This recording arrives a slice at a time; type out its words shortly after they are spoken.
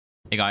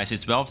Hey guys,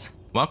 it's Welps.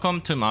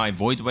 Welcome to my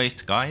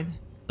Voidwastes guide.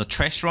 The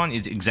trash run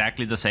is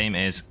exactly the same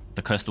as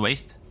the Cursed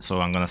Waste,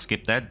 so I'm gonna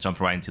skip that, jump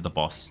right into the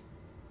boss.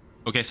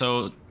 Okay,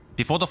 so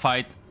before the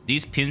fight,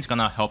 these pins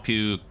gonna help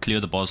you clear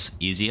the boss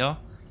easier.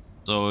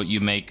 So you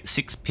make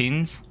 6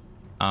 pins,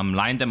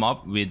 line them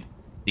up with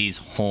these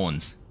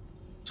horns.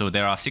 So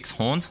there are 6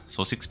 horns,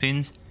 so 6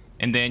 pins,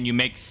 and then you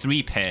make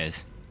 3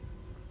 pairs.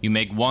 You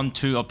make 1,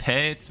 2 a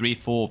pair, 3,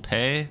 4 a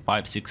pair,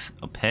 5, 6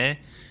 a pair.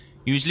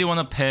 You usually want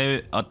to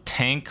pair a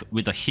tank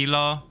with a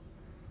healer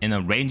and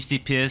a range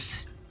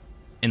DPS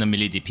and a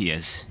melee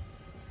DPS.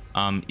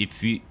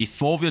 If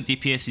 4 of your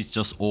DPS is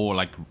just all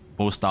like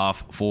bow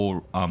staff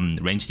for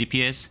range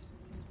DPS,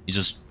 you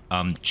just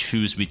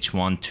choose which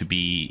one to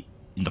be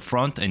in the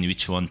front and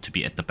which one to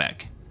be at the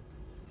back.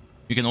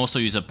 You can also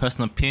use a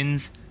personal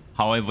pins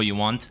however you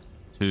want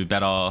to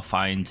better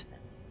find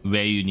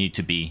where you need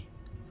to be.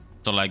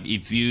 So like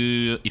if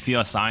you're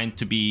assigned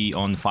to be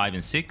on 5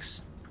 and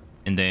 6,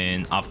 and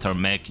then after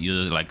mech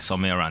you're like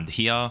somewhere around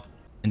here,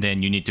 and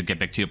then you need to get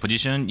back to your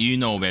position, you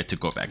know where to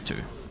go back to.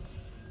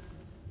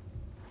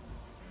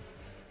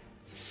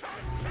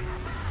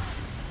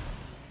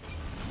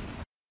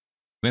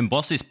 When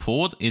boss is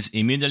pulled, it's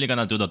immediately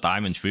gonna do the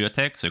diamond free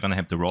attack, so you're gonna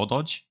have to roll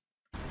dodge.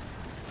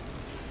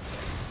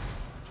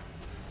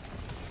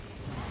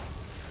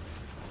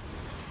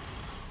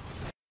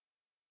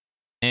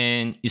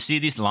 And you see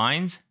these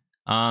lines?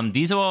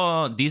 These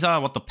are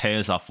what the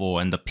pairs are for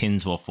and the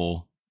pins were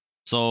for.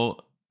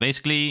 So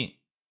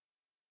basically,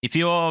 if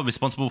you're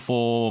responsible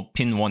for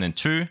pin 1 and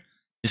 2,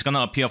 it's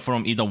gonna appear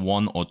from either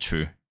 1 or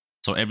 2.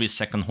 So every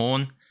second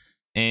horn.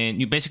 And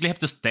you basically have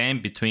to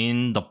stand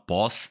between the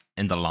boss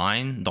and the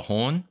line, the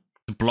horn,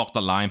 to block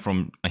the line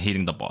from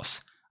hitting the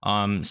boss.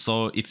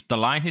 So if the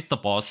line hits the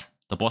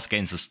boss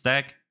gains a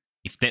stack.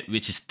 If that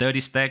reaches 30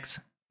 stacks,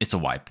 it's a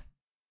wipe.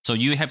 So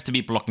you have to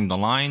be blocking the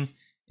line,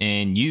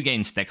 and you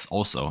gain stacks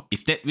also.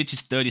 If that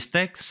reaches 30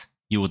 stacks,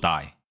 you will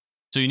die.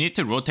 So you need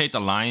to rotate the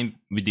line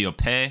with your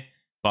pair,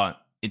 but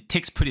it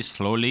ticks pretty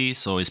slowly,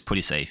 so it's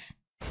pretty safe.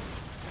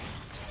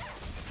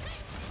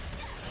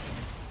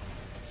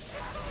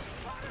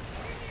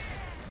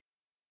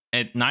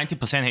 At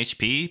 90%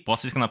 HP,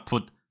 boss is gonna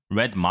put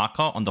red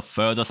marker on the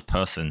furthest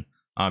person.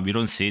 We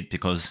don't see it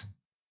because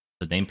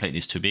the nameplate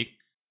is too big.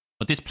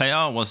 But this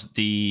player was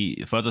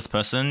the furthest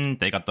person.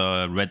 They got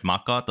the red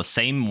marker, the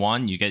same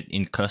one you get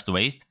in Cursed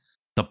Waste.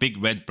 The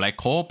big red black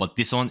hole, but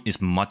this one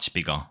is much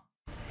bigger.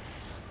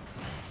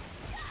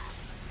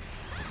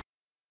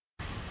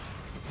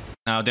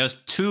 Now there's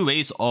 2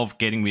 ways of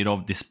getting rid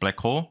of this black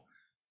hole.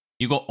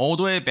 You go all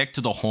the way back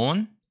to the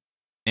horn,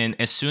 and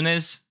as soon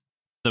as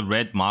the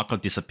red marker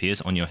disappears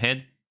on your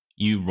head,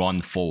 you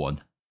run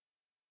forward.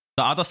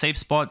 The other safe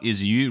spot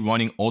is you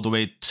running all the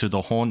way to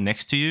the horn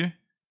next to you,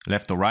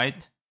 left or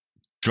right,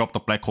 drop the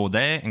black hole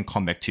there and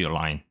come back to your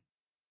line.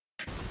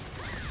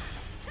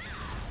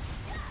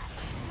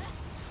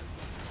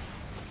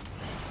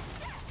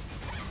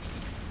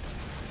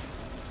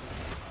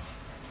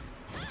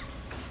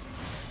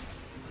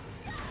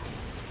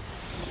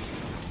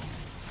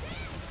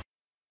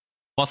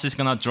 Boss is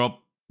gonna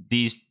drop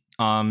these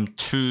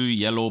 2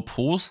 yellow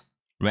pools,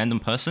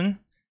 random person,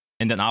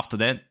 and then after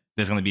that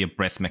there's gonna be a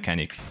breath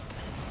mechanic.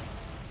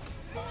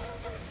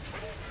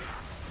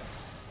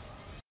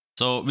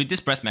 So with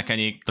this breath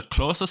mechanic, the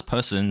closest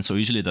person, so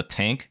usually the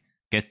tank,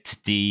 gets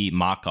the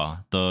marker,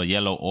 the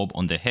yellow orb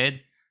on their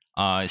head.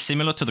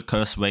 Similar to the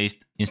Cursed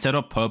Waste, instead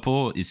of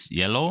purple, it's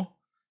yellow.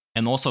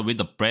 And also with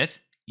the breath,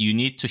 you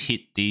need to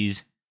hit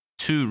these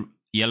 2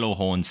 yellow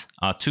horns,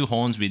 2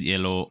 horns with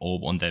yellow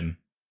orb on them.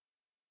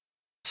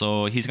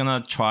 So he's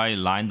gonna try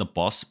line the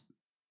boss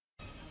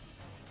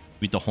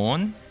with the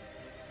horn.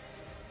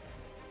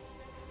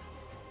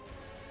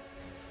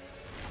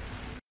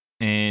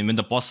 And when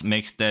the boss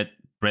makes that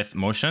breath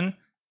motion,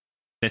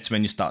 that's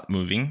when you start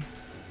moving.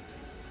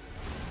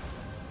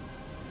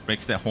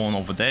 Breaks that horn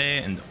over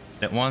there and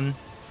that one.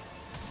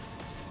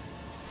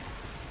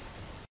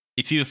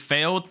 If you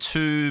fail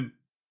to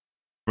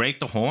break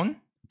the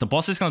horn, the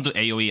boss is gonna do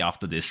AoE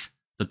after this.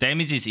 The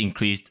damage is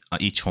increased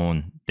each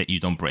horn that you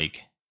don't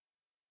break.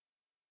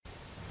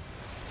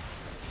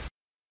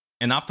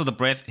 And after the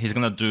breath, he's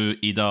gonna do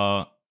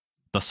either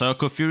the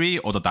Circle Fury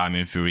or the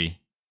Diamond Fury.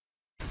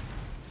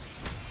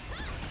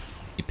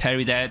 You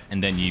parry that,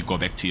 and then you go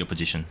back to your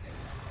position.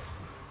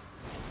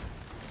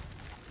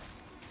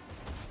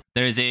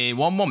 There is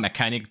one more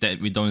mechanic that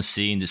we don't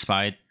see in this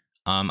fight.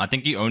 I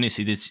think you only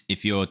see this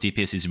if your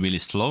DPS is really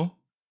slow.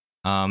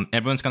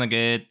 Everyone's gonna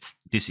get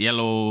this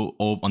yellow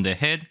orb on their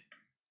head.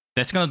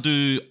 That's gonna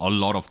do a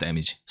lot of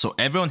damage. So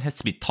everyone has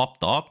to be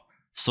topped up.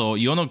 So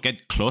you wanna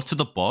get close to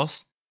the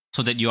boss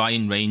so that you are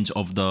in range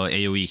of the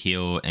AoE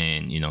heal,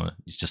 and it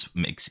just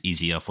makes it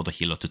easier for the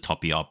healer to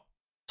top you up.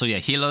 So yeah,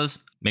 healers,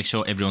 make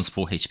sure everyone's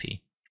full HP.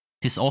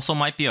 This also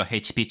might be a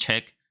HP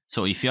check.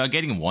 So if you are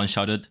getting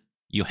one-shotted,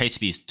 your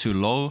HP is too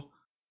low,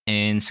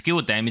 and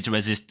skill damage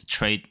resist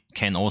trait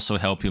can also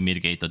help you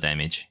mitigate the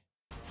damage.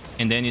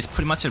 And then it's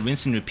pretty much a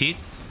rinse and repeat.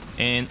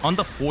 And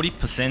under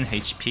 40%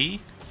 HP,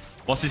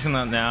 boss is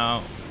gonna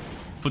now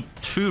put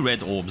 2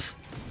 red orbs.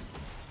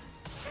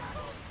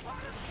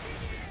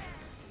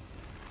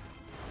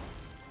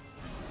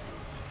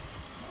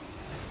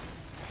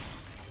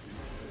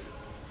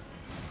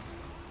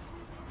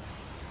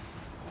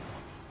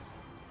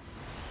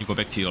 You go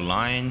back to your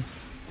line.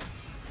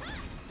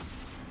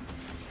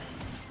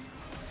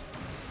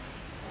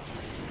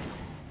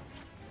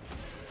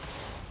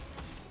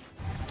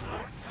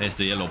 There's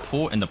the yellow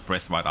pool and the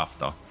breath right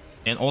after.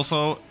 And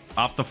also,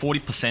 after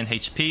 40%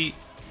 HP,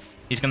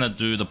 he's gonna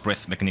do the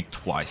breath mechanic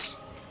twice.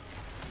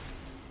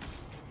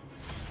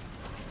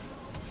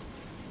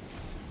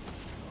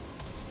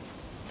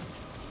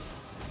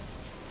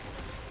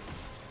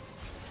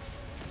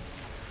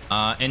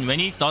 And when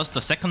he does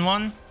the second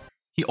one,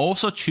 he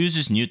also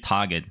chooses new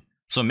target.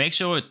 So make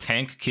sure your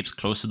tank keeps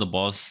close to the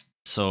boss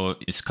so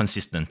it's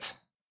consistent.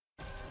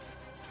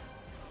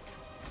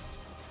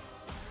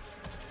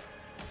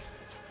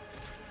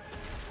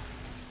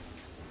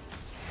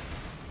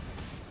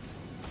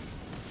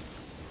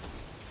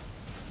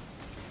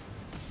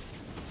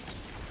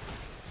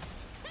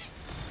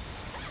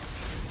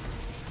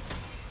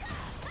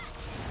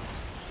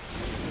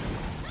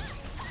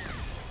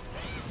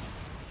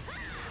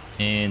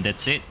 And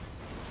that's it.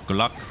 Good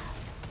luck.